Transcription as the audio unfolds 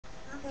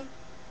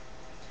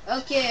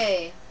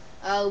Okay,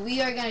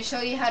 we are gonna show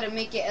you how to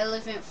make an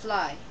elephant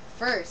fly.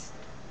 First,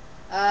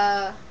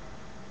 I'm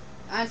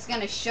just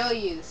gonna show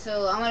you.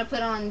 So I'm gonna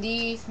put on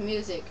these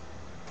music.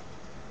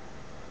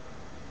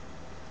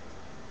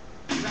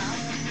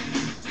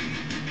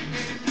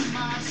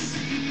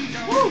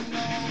 Woo!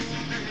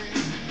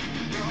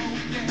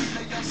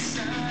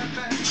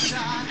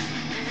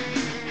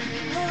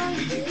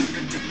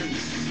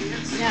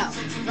 Now,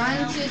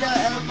 run to the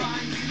elephant.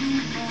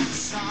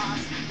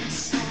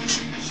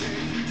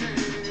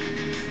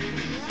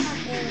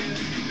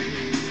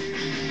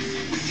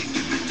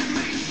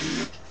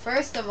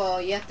 First of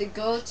all, you have to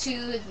go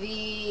to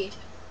the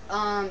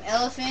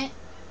elephant.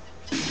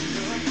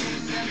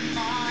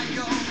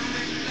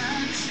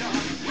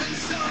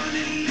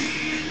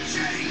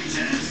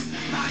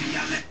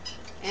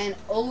 And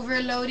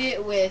overload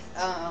it with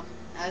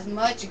as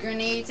much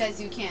grenades as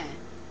you can.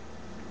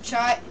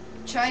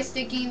 Try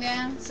sticking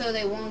them so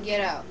they won't get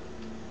out.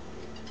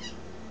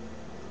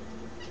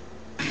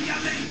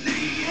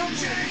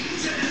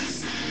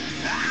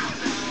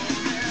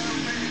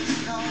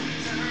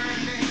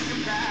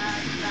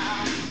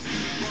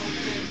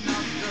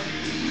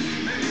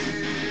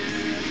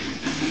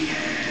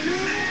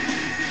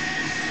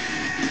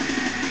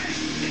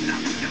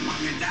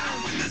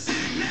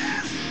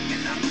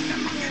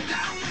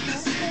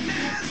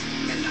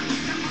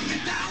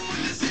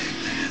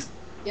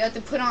 You have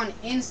to put on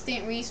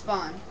instant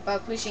respawn by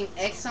pushing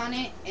X on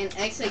it and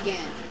X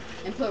again,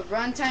 and put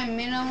runtime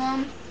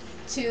minimum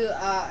to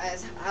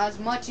as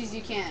much as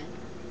you can,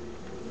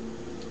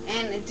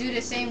 and do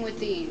the same with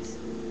these,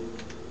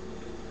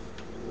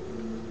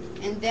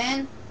 and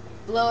then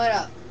blow it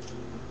up.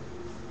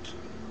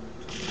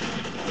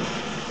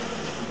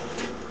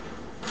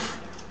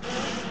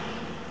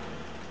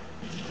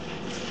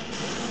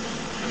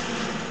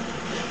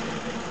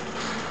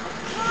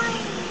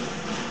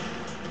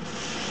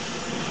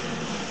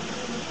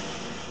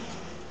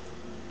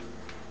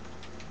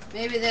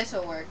 Maybe this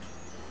will work.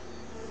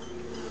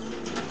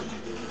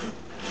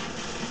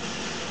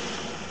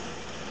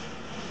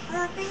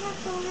 I think I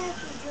don't have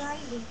to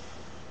drive it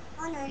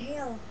on a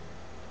hill.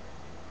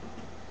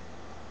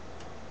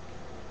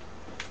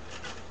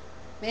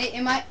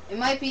 It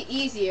might be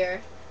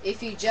easier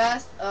if you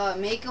just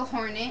make a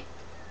hornet.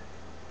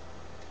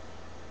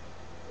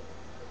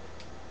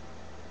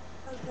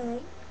 Okay.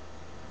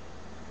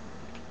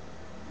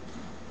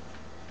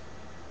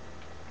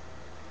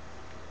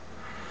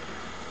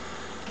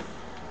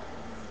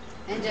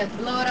 And just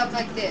blow it up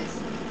like this.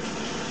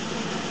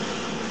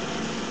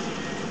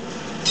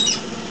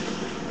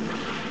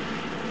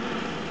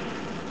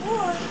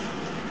 Or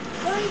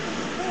going to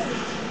the bed.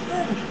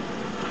 Good.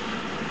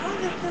 On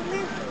the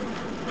dimension.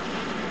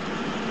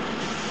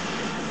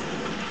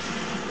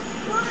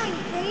 Flying,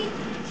 Kate.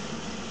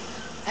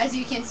 As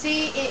you can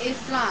see, it is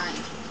flying.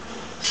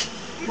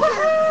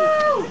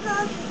 Woohoo!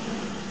 Woohoo!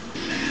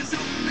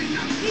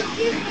 Keep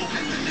me.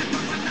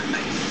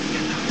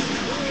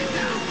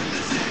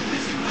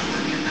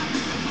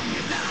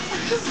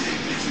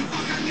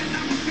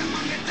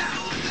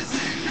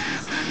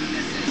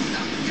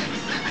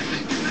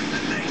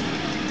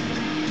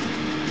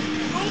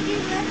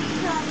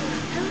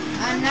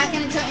 I'm not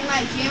gonna tell you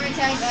my gamer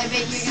tags. I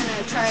bet you're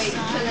gonna try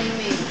killing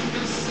me.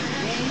 Don't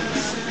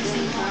shoot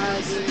me.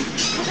 Don't shoot it.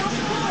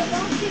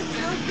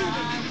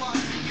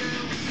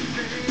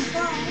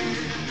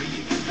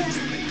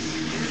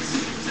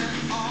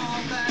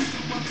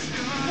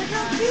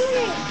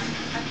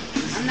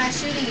 I'm not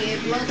shooting it.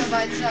 It blows up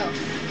by itself.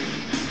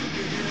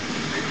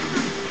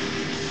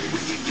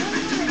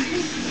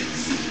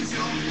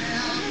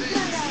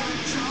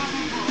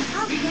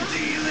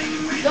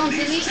 Don't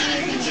delete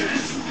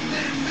anything.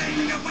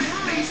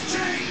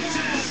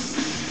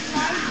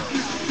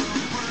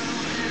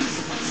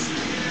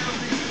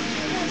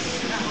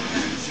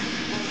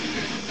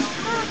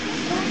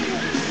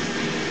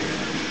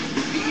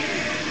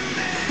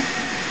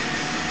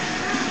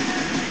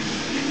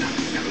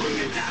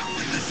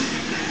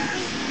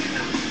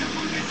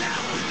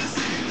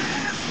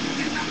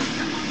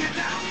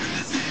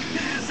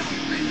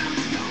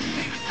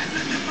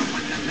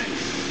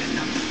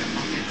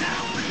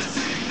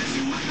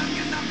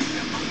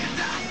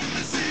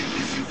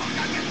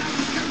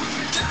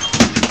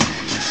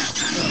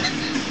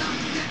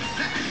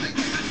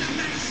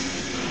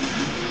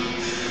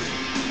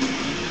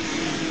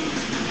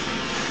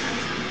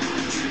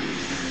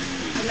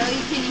 Hello,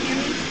 can you hear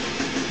me?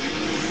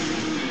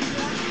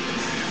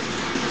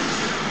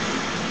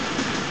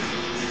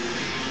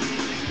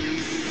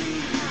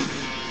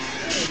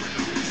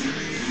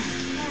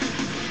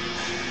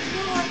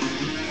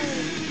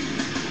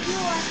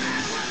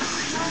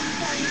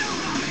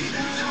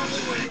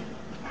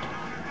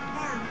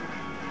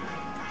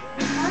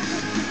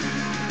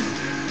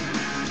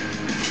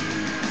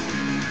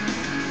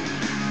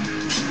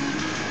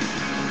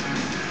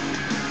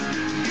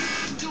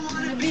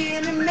 Wanna be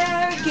an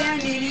American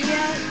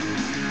idiot.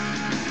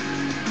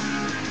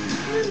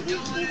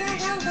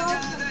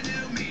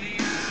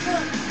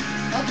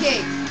 Okay,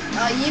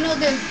 you know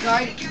there's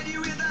guard.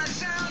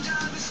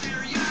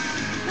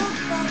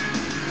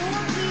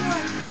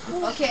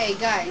 Okay,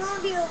 guys.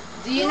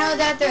 Do you know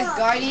that there's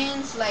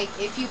guardians? Like,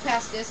 if you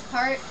pass this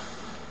part,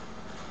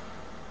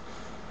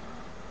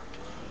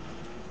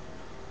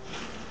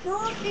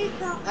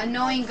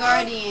 annoying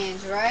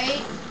guardians,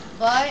 right?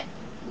 But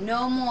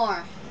no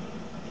more.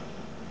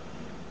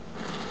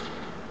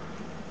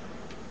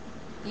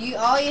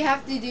 All you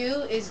have to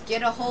do is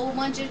get a whole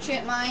bunch of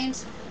trip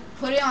mines,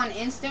 put it on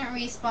instant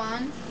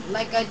respawn,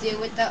 like I did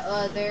with the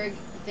other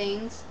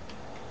things.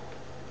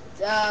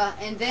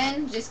 And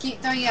then just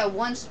keep throwing it at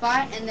one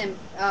spot, and then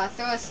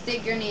throw a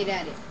stick grenade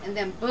at it, and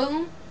then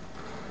boom.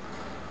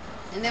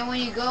 And then when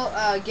you go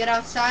get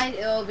outside,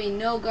 it will be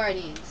no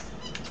guardians.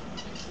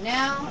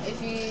 Now,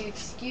 if you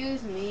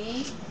excuse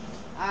me,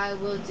 I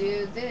will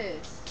do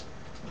this.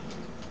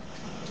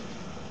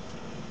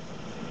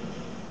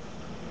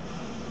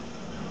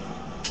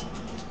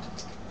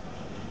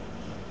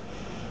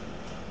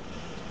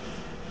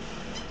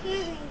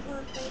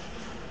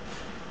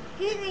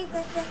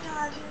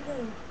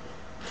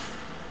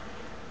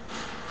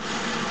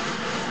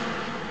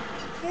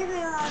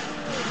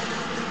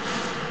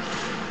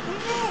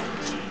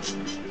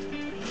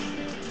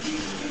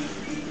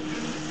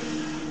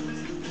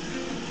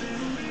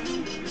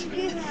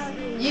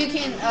 You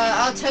can,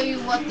 I'll tell you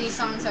what these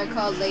songs are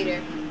called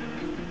later.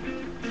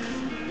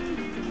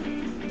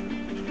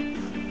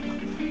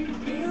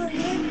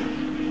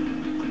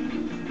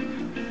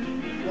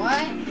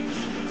 What?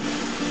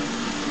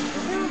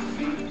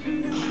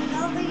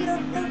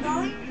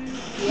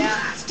 Yeah.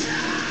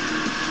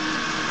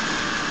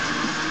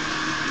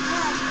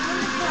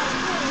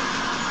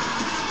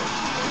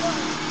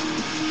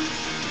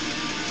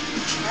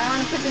 I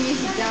want to put the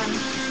music down.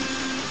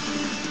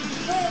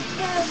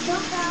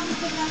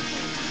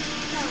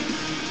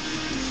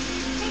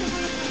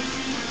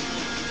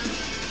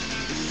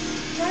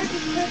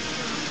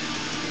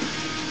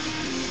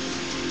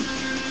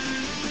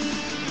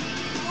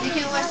 You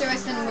can watch the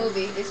rest of the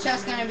movie. It's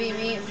just gonna be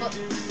me.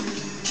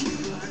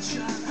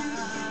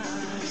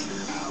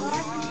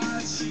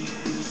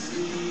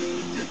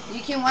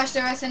 You can watch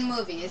the rest of the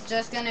movie. It's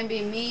just gonna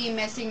be me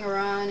messing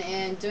around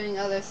and doing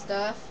other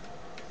stuff.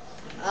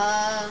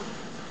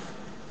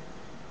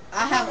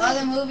 I have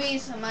other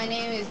movies. My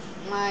name is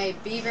my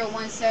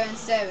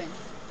Beaver177.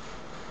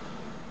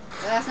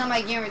 But that's not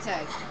my gamer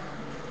tag.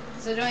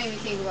 So don't even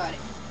think about it.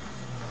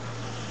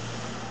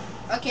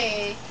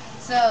 Okay,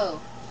 so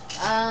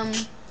I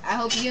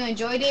hope you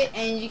enjoyed it,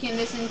 and you can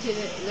listen to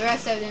the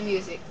rest of the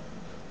music.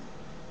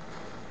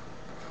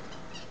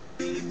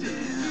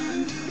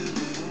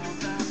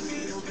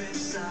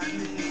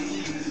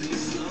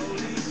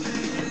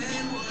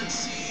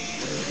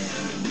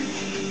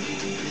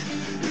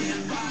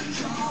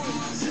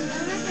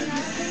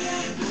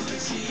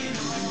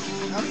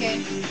 Okay.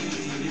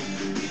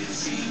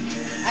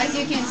 As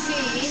you can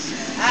see,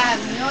 I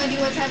have no idea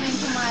what's happening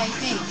to my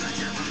thing.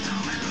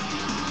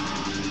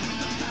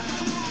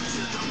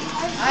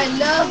 I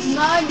love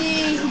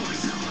modding!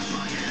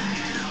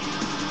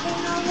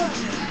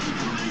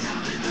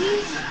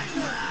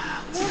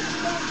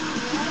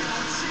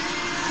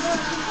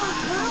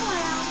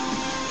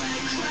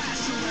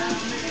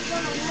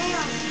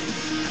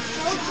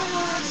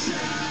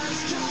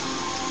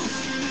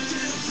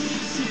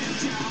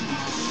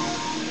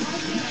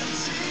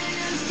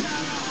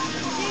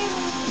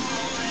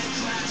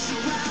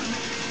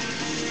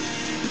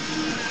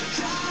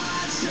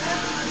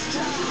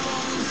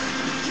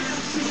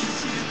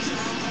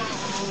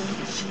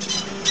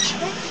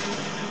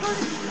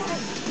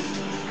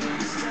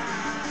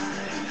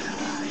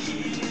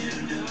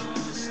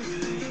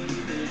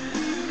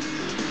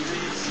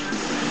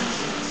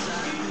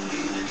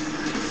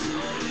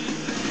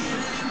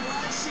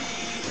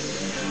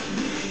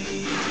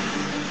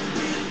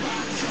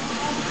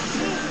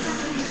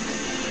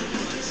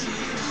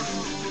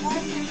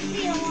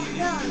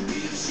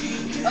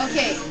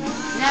 Okay,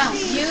 now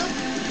you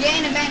get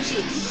in a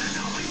banshee.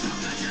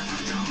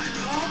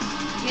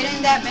 Get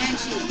in that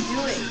banshee.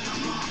 Do it.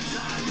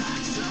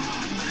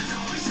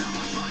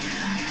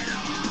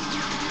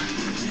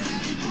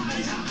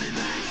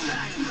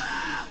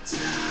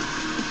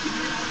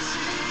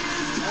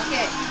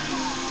 Okay.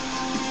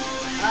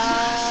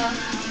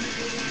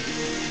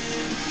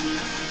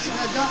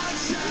 No, don't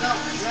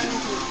run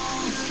into it.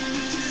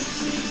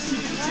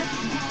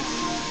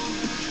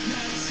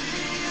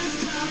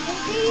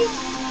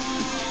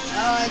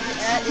 Oh,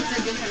 it's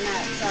a different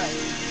map. Sorry.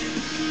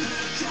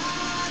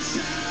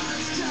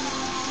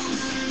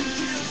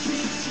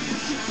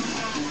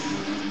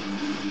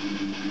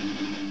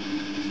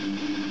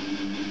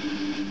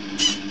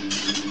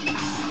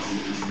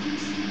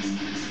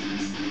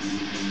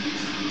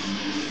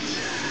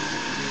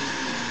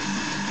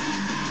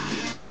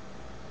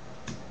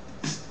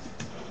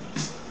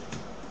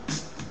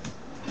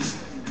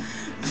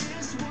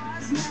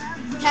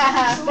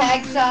 Haha,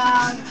 fag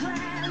song.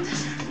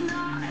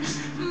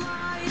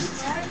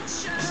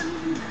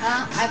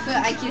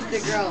 I kissed a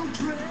girl.